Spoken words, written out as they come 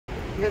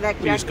Hear that,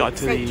 We just got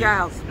to the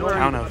Giles.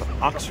 town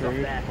of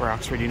Oxford, where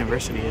Oxford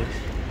University is.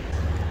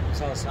 I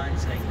saw a sign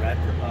saying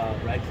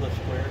Radcliffe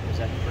Square. Was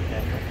that for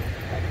Denver?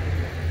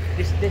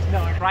 This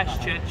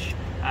Christchurch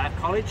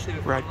College.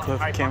 Radcliffe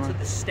Harry Cameron. Potter.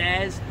 The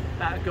stairs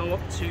that go up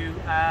to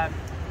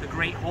the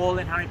Great Hall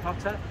in Harry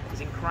Potter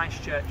is in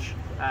Christchurch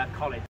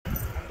College.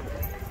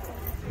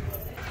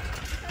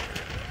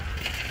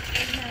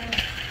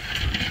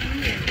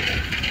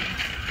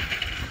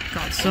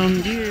 Got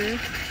some deer.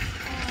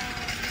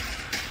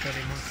 30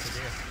 months to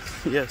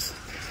deer. Yes.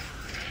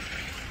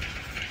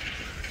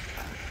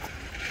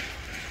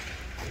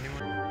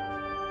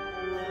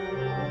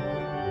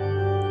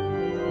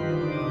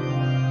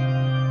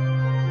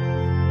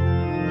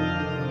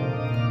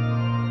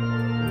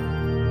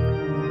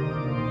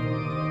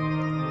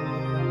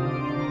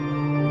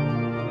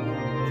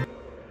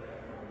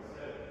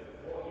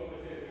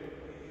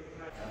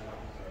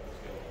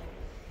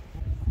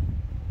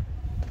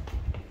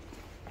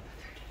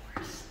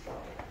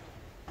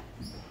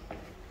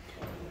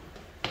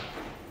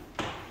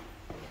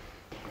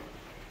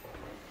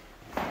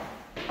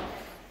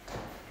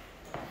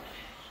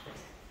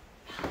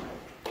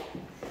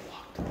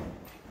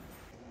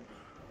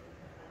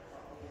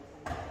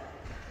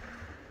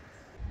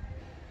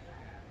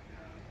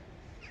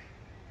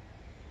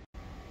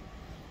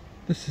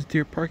 This is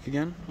Deer Park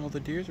again. All the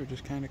deers are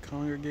just kind of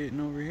congregating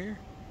over here.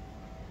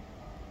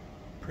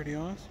 Pretty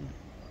awesome.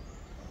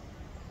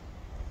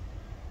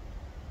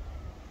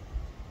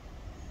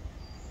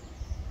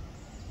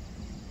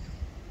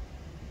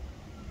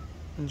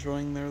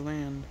 Enjoying their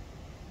land.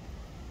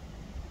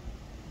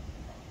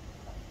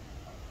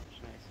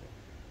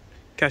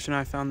 Cash and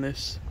I found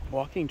this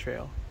walking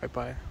trail right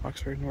by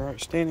Oxford, and we're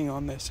standing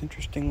on this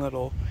interesting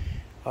little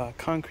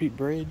concrete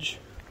bridge.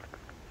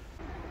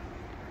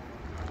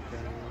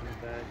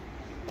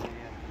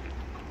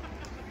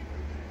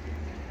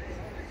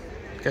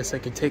 Guess I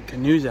could take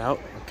canoes out,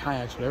 or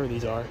kayaks, whatever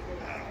these are,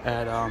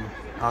 at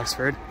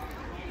Oxford.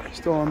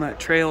 Still on that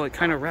trail, it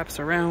kind of wraps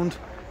around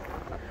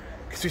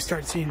because we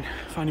started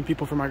finding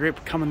people from our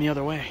group coming the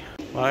other way.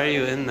 Why are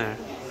you in there?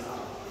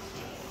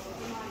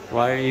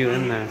 Why are you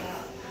in there?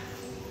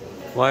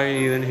 Why are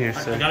you in here,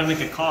 sir? I gotta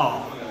make a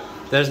call.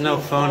 There's no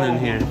phone in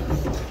here.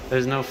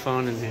 There's no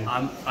phone in here.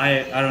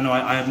 I don't know.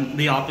 I'm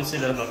the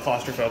opposite of a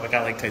claustrophobic.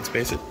 I like tight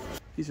spaces.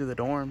 These are the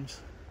dorms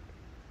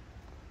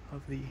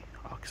of the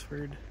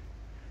Oxford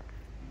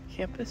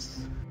campus.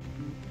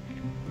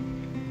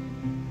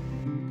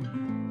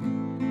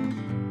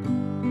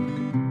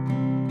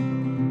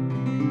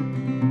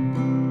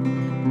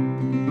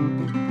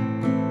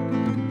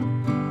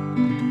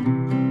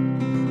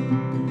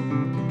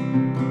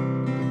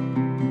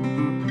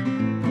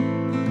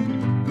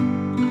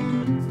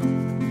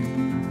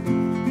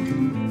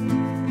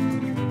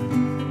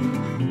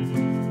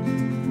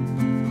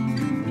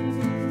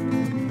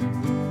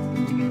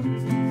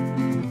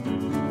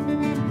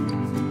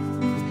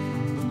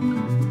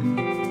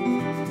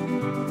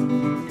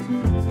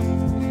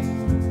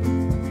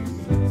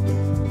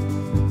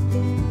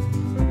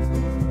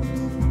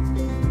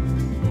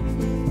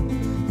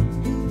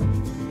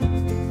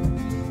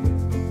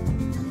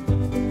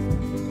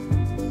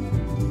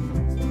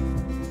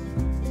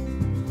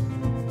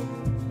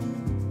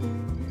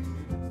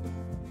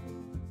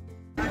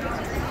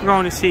 We're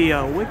going to see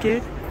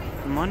Wicked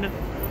in London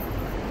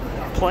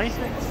play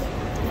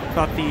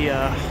about the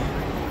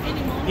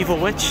evil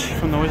witch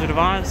from The Wizard of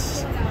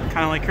Oz.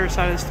 Kind of like her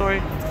side of the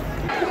story.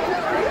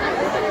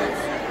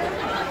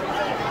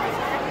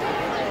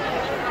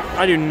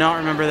 I do not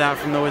remember that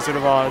from The Wizard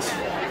of Oz.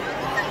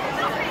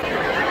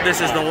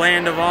 This is the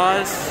land of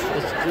Oz.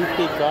 It's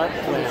deeply dark.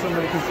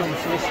 Somebody can come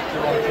assist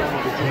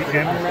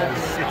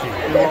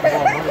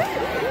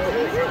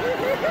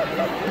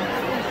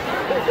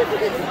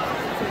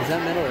Is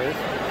that Middle Earth?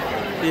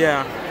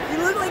 Yeah. You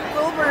look like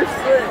Wilbur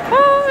Slim.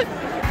 What?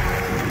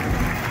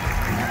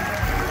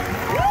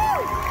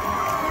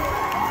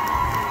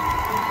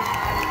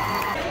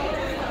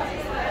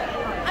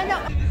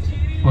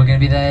 We're going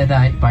to be there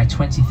by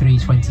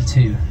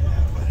 23:22.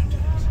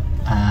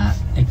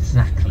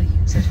 Exactly,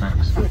 says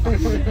Max.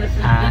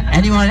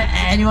 Anyone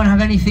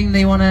have anything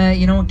they want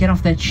to, get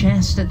off their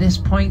chest at this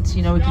point?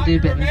 We can do a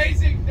bit.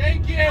 Amazing,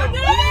 thank you.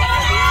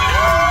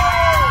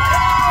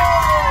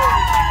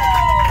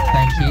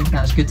 Thank you.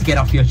 That's good to get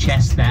off your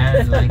chest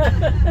there.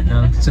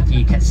 Something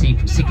you kept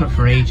secret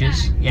for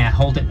ages. Yeah,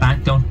 hold it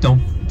back. Don't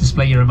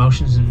display your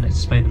emotions and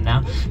display them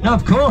now. No,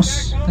 of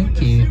course.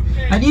 Thank you.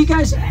 And you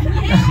guys,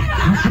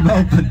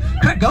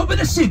 crack open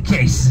the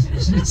suitcase.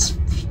 It's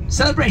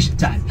celebration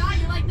time. You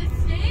like the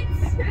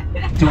States?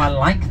 Do I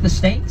like the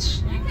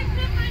States? You can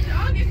pet my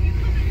dog if you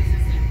come to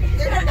Mississippi.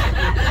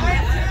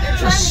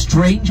 It's a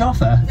strange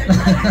offer.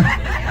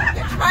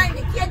 They're trying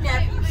to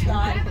kidnap you,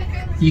 Scott.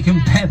 You can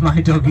pet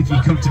my dog if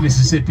you come to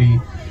Mississippi.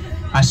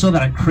 I saw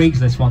that on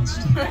Craigslist once.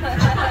 You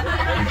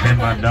pet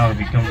my dog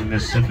if you come to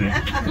Mississippi. You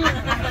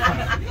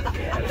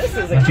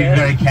have to be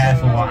very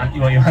careful what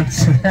you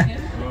answer.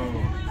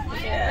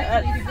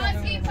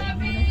 Husky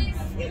puppies.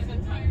 Yeah.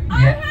 I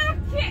have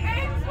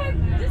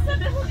kittens. This is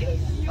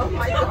Oh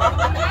my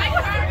god. My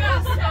car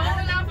got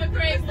stolen off a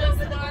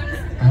Craigslist once.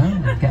 Oh,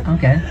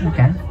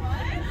 okay.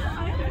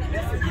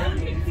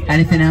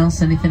 Anything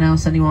else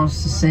anyone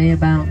wants to say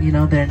about, you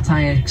know, their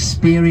entire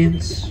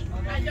experience?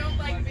 I don't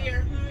like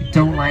beer.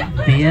 Don't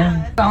like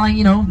beer? Well,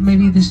 you know,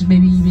 maybe this is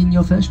even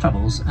your first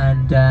travels,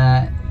 and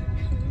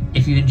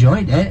if you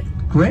enjoyed it,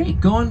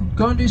 great. Go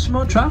and do some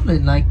more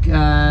traveling. Like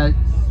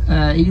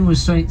Eden was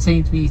saying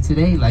to me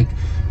today, like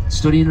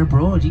studying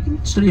abroad. You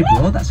can study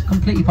abroad. That's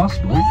completely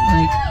possible.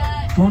 Like,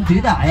 go and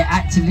do that. I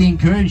actively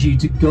encourage you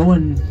to go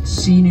and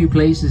see new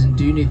places and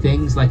do new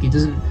things. Like, it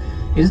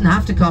doesn't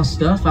have to cost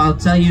stuff. I'll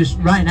tell you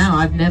right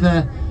now,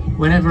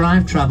 whenever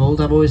I've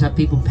traveled, I've always had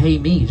people pay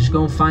me. Just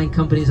go and find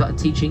companies that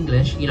teach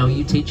English. You know,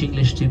 you teach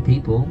English to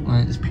people.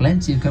 There's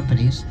plenty of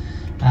companies.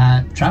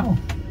 Travel,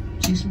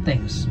 see some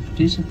things,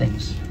 do some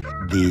things.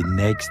 The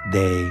next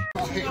day.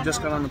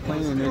 Just got on the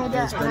plane and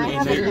it's been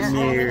a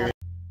nightmare.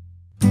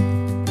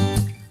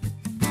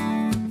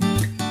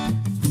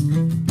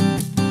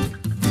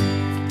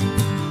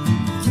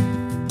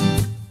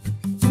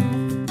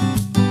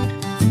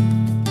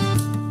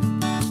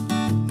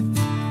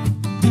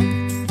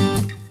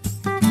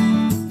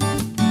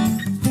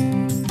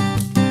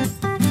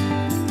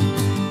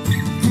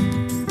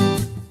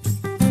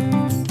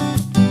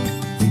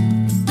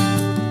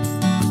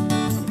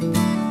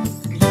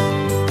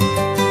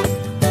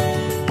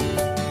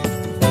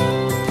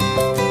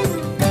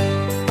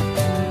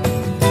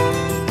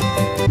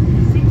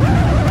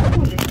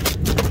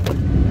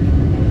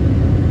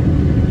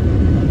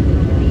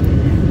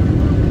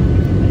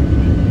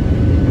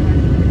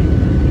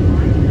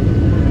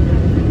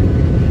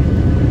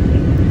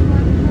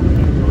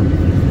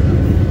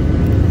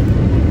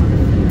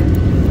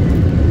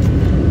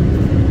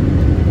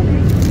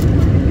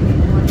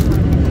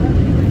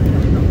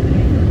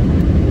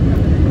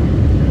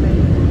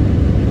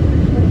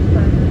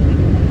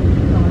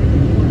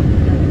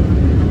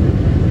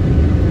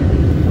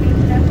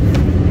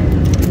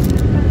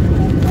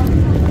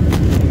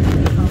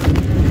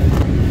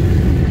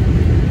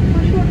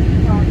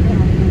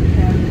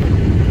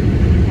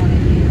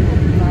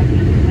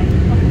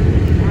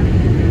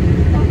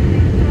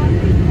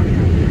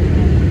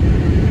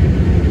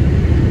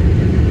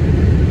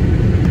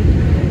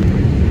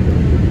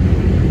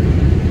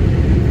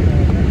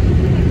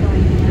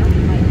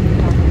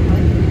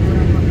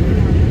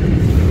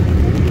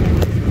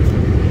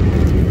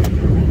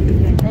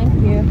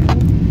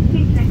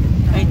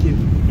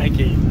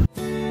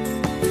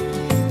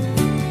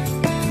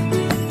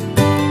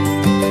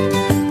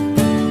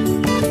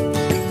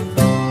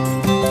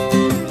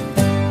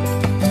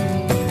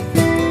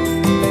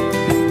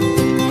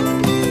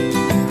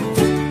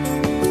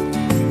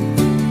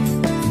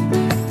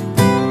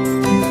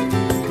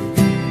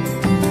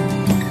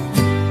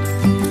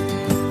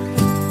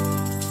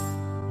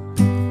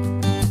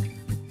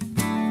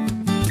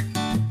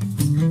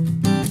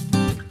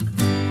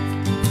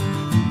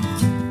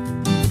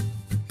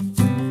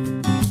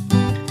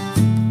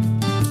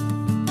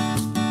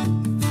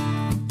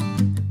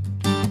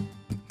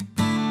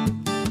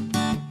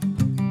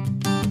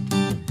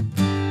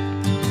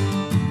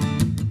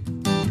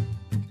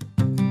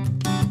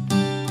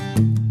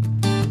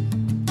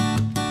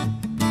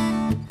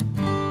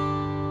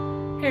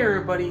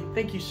 everybody,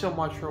 thank you so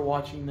much for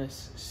watching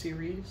this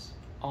series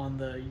on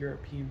the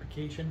European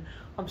vacation.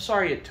 I'm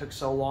sorry it took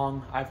so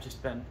long. I've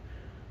just been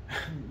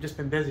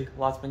busy. A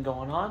lot's been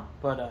going on,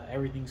 but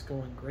everything's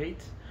going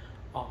great.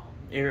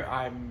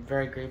 I'm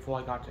very grateful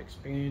I got to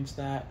experience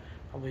that.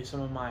 Probably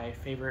some of my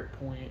favorite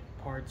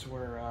parts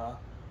were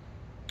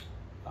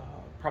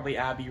probably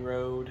Abbey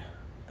Road.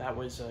 That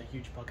was a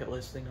huge bucket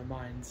list thing of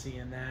mine,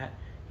 seeing that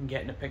and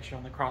getting a picture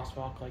on the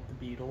crosswalk like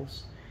the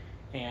Beatles.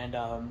 And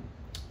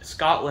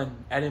Scotland,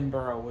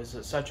 Edinburgh was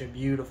such a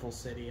beautiful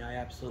city. I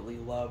absolutely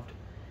loved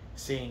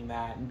seeing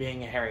that, and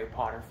being a Harry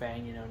Potter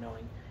fan, you know,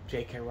 knowing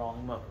J.K.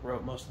 Rowling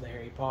wrote most of the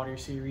Harry Potter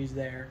series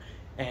there,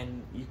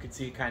 and you could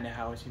see kind of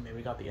how you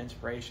maybe got the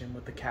inspiration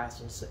with the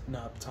castle sitting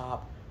up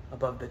top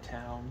above the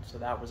town, so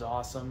that was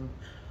awesome.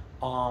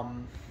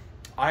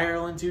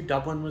 Ireland too,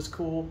 Dublin was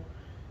cool,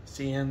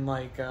 seeing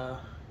like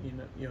you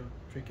know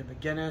drinking the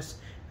Guinness,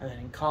 and then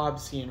in Cobb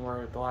seeing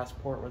where the last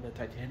port where the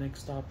Titanic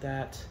stopped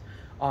at.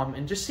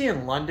 And just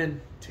seeing London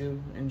too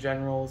in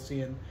general,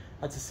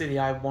 that's a city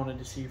I've wanted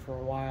to see for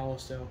a while,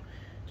 so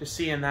just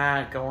seeing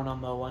that, going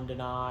on the London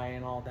Eye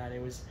and all that,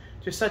 it was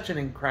just such an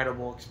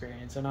incredible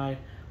experience, and I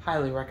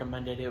highly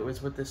recommend it. It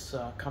was with this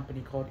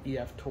company called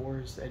EF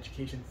Tours,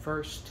 Education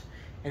First,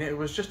 and it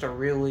was just a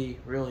really,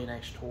 really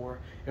nice tour.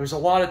 It was a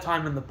lot of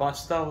time in the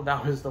bus though,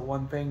 that was the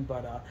one thing,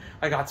 but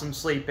I got some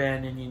sleep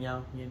in, and you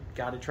know, you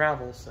gotta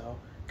travel, so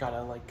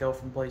gotta like go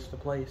from place to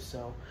place,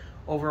 so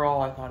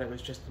overall, I thought it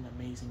was just an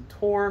amazing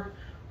tour.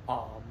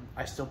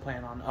 I still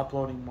plan on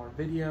uploading more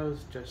videos.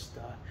 Just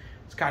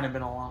it's kind of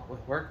been a lot with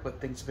work,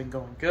 but things have been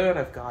going good.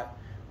 I've got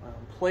my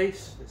own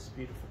place, this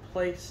beautiful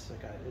place.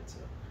 It's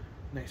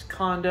a nice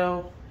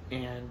condo,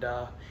 and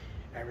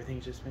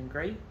everything's just been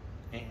great.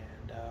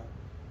 And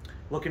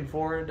looking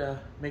forward to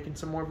making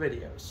some more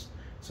videos.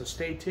 So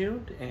stay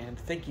tuned, and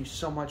thank you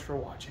so much for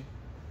watching.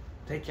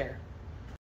 Take care.